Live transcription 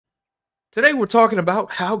Today we're talking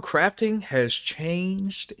about how crafting has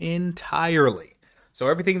changed entirely. So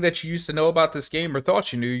everything that you used to know about this game or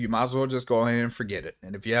thought you knew, you might as well just go ahead and forget it.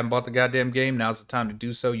 And if you haven't bought the goddamn game, now's the time to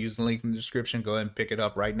do so. Use the link in the description. Go ahead and pick it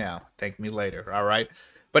up right now. Thank me later. All right.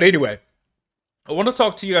 But anyway, I want to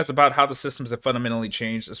talk to you guys about how the systems have fundamentally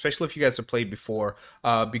changed, especially if you guys have played before,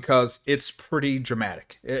 because it's pretty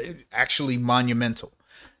dramatic, actually monumental.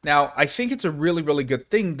 Now, I think it's a really, really good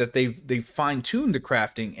thing that they've fine-tuned the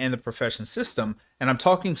crafting and the profession system, and I'm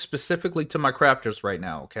talking specifically to my crafters right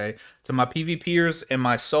now, okay? To my PvPers and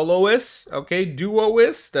my soloists, okay,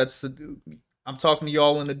 duoists. I'm talking to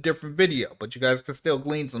y'all in a different video, but you guys can still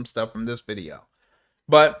glean some stuff from this video.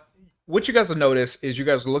 But what you guys will notice is you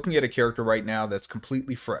guys are looking at a character right now that's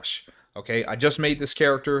completely fresh. Okay, I just made this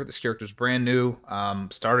character. This character's brand new.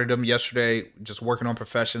 Started him yesterday, just working on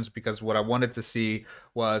professions because what I wanted to see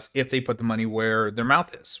was if they put the money where their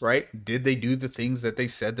mouth is, right? Did they do the things that they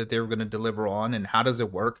said that they were going to deliver on, and how does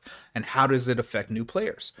it work, and how does it affect new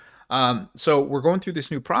players? So we're going through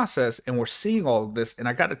this new process, and we're seeing all of this, and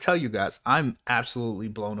I got to tell you guys, I'm absolutely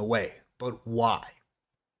blown away. But why?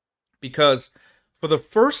 Because for the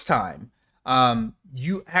first time,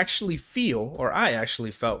 you actually feel, or I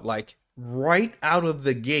actually felt like right out of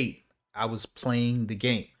the gate, I was playing the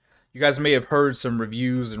game. You guys may have heard some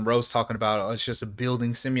reviews and Rose talking about it's just a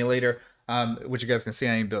building simulator, which you guys can see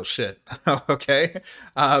I ain't built shit, okay?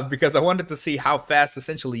 Because I wanted to see how fast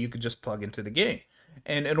essentially you could just plug into the game.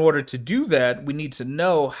 And in order to do that, we need to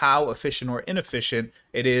know how efficient or inefficient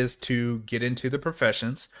it is to get into the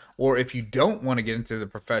professions, or if you don't want to get into the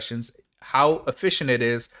professions, how efficient it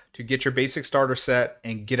is to get your basic starter set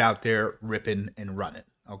and get out there ripping and running,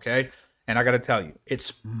 okay? And I got to tell you,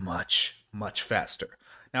 it's much, much faster.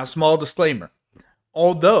 Now, small disclaimer,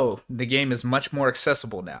 although the game is much more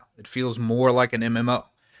accessible now, it feels more like an MMO.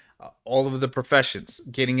 All of the professions,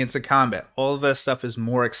 getting into combat, all of that stuff is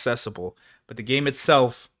more accessible, but the game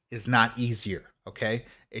itself is not easier, okay?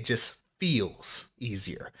 It just feels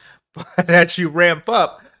easier. But as you ramp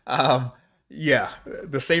up, yeah,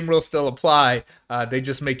 the same rules still apply. They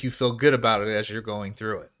just make you feel good about it as you're going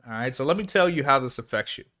through it. All right, so let me tell you how this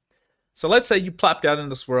affects you. So let's say you plop down in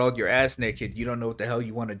this world, you're ass naked, you don't know what the hell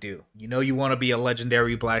you want to do. You know you want to be a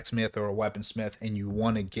legendary blacksmith or a weaponsmith, and you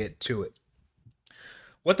want to get to it.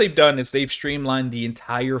 What they've done is they've streamlined the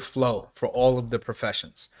entire flow for all of the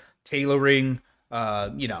professions. Tailoring,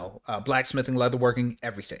 blacksmithing, leatherworking,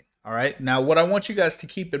 everything. All right. Now, what I want you guys to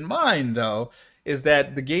keep in mind, though, is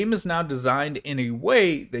that the game is now designed in a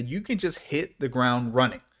way that you can just hit the ground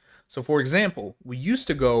running. So, for example, we used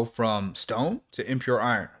to go from stone to impure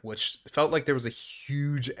iron, which felt like there was a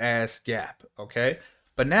huge ass gap. Okay.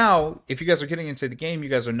 But now, if you guys are getting into the game, you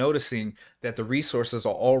guys are noticing that the resources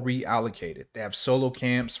are all reallocated. They have solo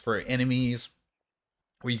camps for enemies,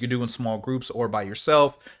 where you can do in small groups or by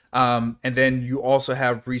yourself. And then you also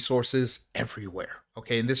have resources everywhere.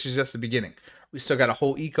 Okay, and this is just the beginning. We still got a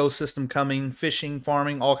whole ecosystem coming, fishing,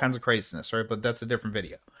 farming, all kinds of craziness, right? But that's a different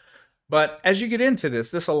video. But as you get into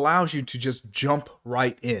this, this allows you to just jump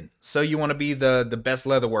right in. So you want to be the best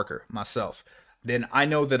leather worker, myself. Then I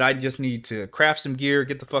know that I just need to craft some gear,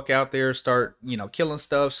 get the fuck out there, start, killing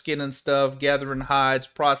stuff, skinning stuff, gathering hides,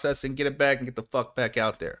 processing, get it back, and get the fuck back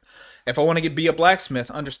out there. If I want to be a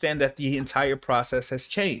blacksmith, understand that the entire process has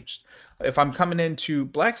changed. If I'm coming into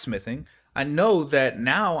blacksmithing, I know that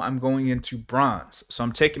now I'm going into bronze. So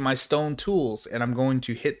I'm taking my stone tools and I'm going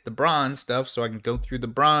to hit the bronze stuff so I can go through the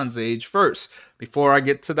bronze age first before I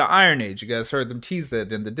get to the iron age. You guys heard them tease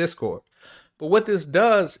that in the Discord. But what this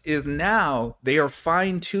does is now they are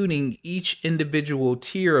fine-tuning each individual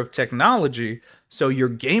tier of technology so your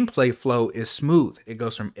gameplay flow is smooth. It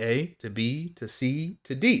goes from A to B to C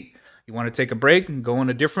to D. You want to take a break and go on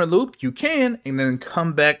a different loop? You can, and then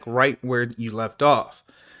come back right where you left off.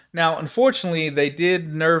 Now, unfortunately, they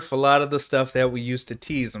did nerf a lot of the stuff that we used to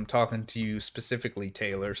tease. I'm talking to you specifically,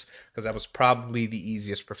 tailors, because that was probably the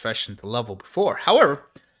easiest profession to level before. However,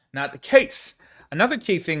 not the case. Another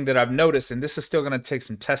key thing that I've noticed, and this is still going to take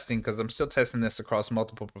some testing because I'm still testing this across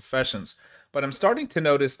multiple professions, but I'm starting to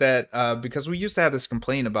notice that because we used to have this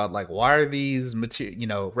complaint about like, why are these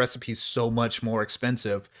recipes so much more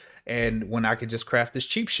expensive, and when I could just craft this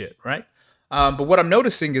cheap shit, right? But what I'm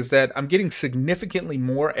noticing is that I'm getting significantly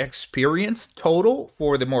more experience total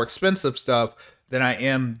for the more expensive stuff than I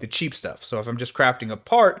am the cheap stuff. So if I'm just crafting a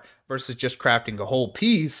part versus just crafting a whole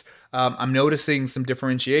piece, I'm noticing some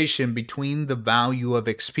differentiation between the value of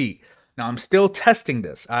XP. Now, I'm still testing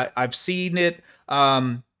this. I've seen it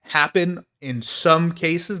happen in some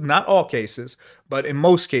cases, not all cases, but in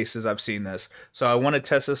most cases I've seen this. So I want to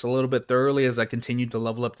test this a little bit thoroughly as I continue to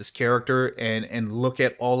level up this character and look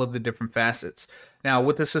at all of the different facets. Now,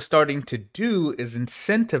 what this is starting to do is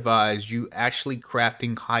incentivize you actually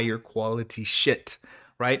crafting higher quality shit,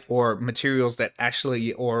 right? Or materials that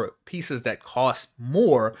actually, or pieces that cost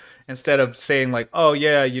more, instead of saying like, oh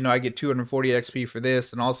yeah, you know, I get 240 XP for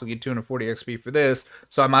this and also get 240 XP for this,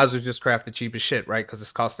 so I might as well just craft the cheapest shit, right? Because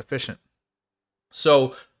it's cost efficient.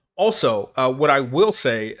 So also, what I will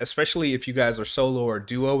say, especially if you guys are solo or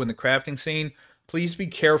duo in the crafting scene, please be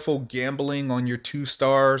careful gambling on your 2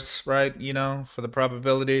 stars, right? You know, for the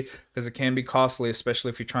probability, because it can be costly, especially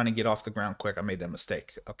if you're trying to get off the ground quick. I made that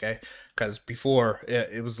mistake, okay? Because before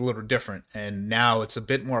it was a little different, and now it's a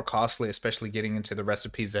bit more costly, especially getting into the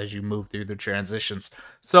recipes as you move through the transitions.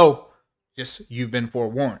 So just, you've been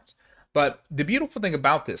forewarned. But the beautiful thing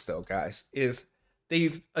about this, though, guys, is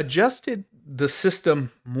they've adjusted the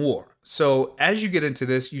system more. So as you get into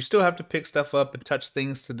this, you still have to pick stuff up and touch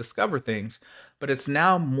things to discover things, but it's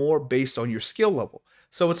now more based on your skill level.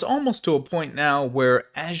 So it's almost to a point now where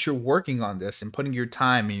as you're working on this and putting your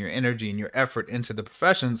time and your energy and your effort into the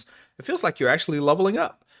professions, it feels like you're actually leveling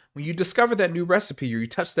up. When you discover that new recipe or you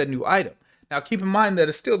touch that new item, now, keep in mind that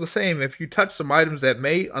it's still the same. If you touch some items that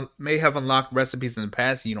may have unlocked recipes in the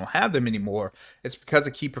past and you don't have them anymore, it's because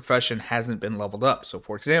a key profession hasn't been leveled up. So,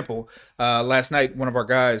 for example, last night, one of our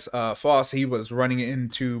guys, Foss, he was running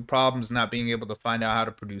into problems not being able to find out how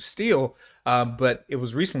to produce steel, but it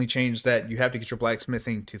was recently changed that you have to get your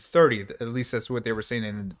blacksmithing to 30. At least that's what they were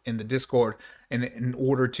saying in the Discord, in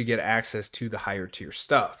order to get access to the higher tier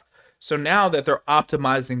stuff. So now that they're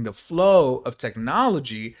optimizing the flow of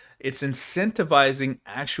technology, it's incentivizing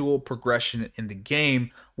actual progression in the game,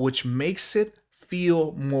 which makes it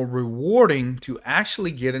feel more rewarding to actually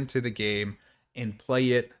get into the game and play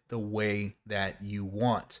it the way that you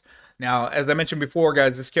want. Now, as I mentioned before,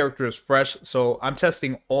 guys, this character is fresh, so I'm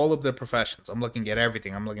testing all of the professions. I'm looking at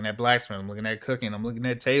everything. I'm looking at blacksmith, I'm looking at cooking, I'm looking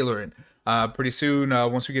at tailoring. Pretty soon,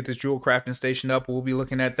 once we get this jewel crafting station up, we'll be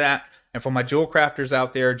looking at that. And for my jewel crafters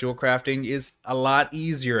out there, jewel crafting is a lot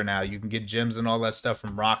easier now. You can get gems and all that stuff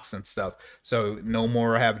from rocks and stuff. So no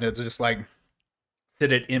more having to just like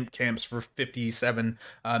sit at imp camps for 57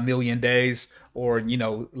 million days, or, you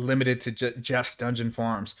know, limited to just dungeon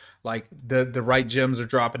farms. Like the right gems are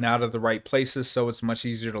dropping out of the right places, so it's much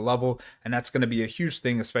easier to level, and that's going to be a huge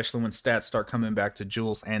thing, especially when stats start coming back to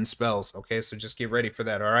jewels and spells. Okay, so just get ready for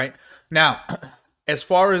that. All right, now as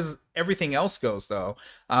far as everything else goes, though,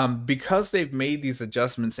 because they've made these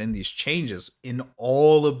adjustments and these changes in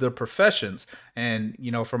all of the professions, and,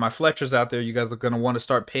 you know, for my Fletchers out there, you guys are going to want to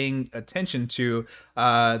start paying attention to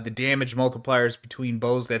the damage multipliers between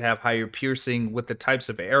bows that have higher piercing with the types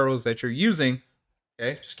of arrows that you're using.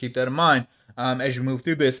 Okay, just keep that in mind as you move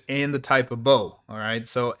through this, and the type of bow. All right,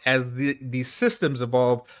 so as these systems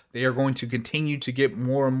evolve, they are going to continue to get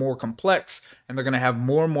more and more complex, and they're going to have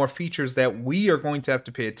more and more features that we are going to have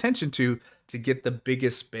to pay attention to get the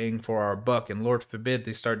biggest bang for our buck. And Lord forbid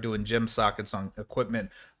they start doing gem sockets on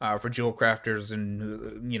equipment for jewel crafters,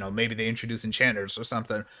 and you know, maybe they introduce enchanters or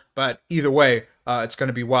something. But either way, it's going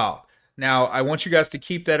to be wild. Now, I want you guys to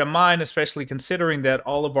keep that in mind, especially considering that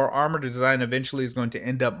all of our armor design eventually is going to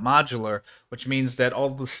end up modular, which means that all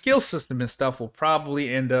the skill system and stuff will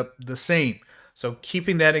probably end up the same. So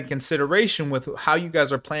keeping that in consideration with how you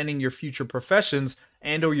guys are planning your future professions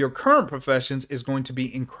and or your current professions is going to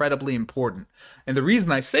be incredibly important. And the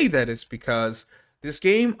reason I say that is because this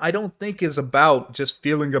game, I don't think, is about just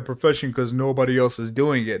feeling a profession because nobody else is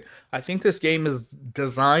doing it. I think this game is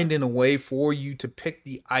designed in a way for you to pick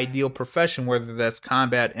the ideal profession, whether that's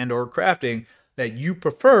combat and or crafting, that you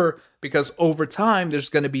prefer, because over time there's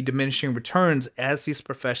going to be diminishing returns as these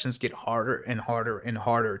professions get harder and harder and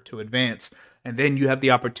harder to advance. And then you have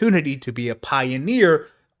the opportunity to be a pioneer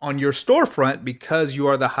on your storefront because you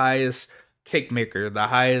are the highest cake maker, the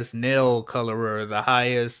highest nail colorer, the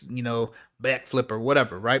highest, you know, backflipper,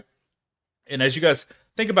 whatever, right? And as you guys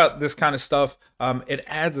think about this kind of stuff, it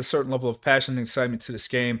adds a certain level of passion and excitement to this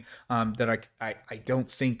game that I don't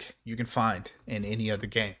think you can find in any other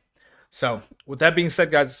game. So with that being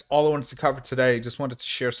said, guys, that's all I wanted to cover today. Just wanted to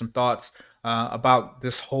share some thoughts about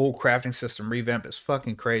this whole crafting system revamp. Is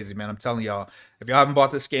fucking crazy, man. I'm telling y'all, if y'all haven't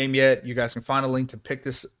bought this game yet, you guys can find a link to pick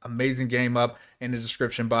this amazing game up in the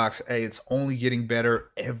description box. Hey, it's only getting better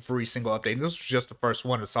every single update. And this was just the first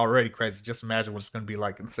one. It's already crazy. Just imagine what it's going to be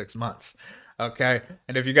like in 6 months. Okay,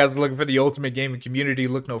 and if you guys are looking for the ultimate gaming community,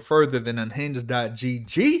 look no further than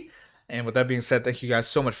unhinged.gg. And with that being said, thank you guys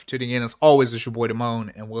so much for tuning in. As always, it's your boy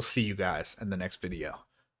Damone, and we'll see you guys in the next video.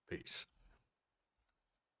 Peace.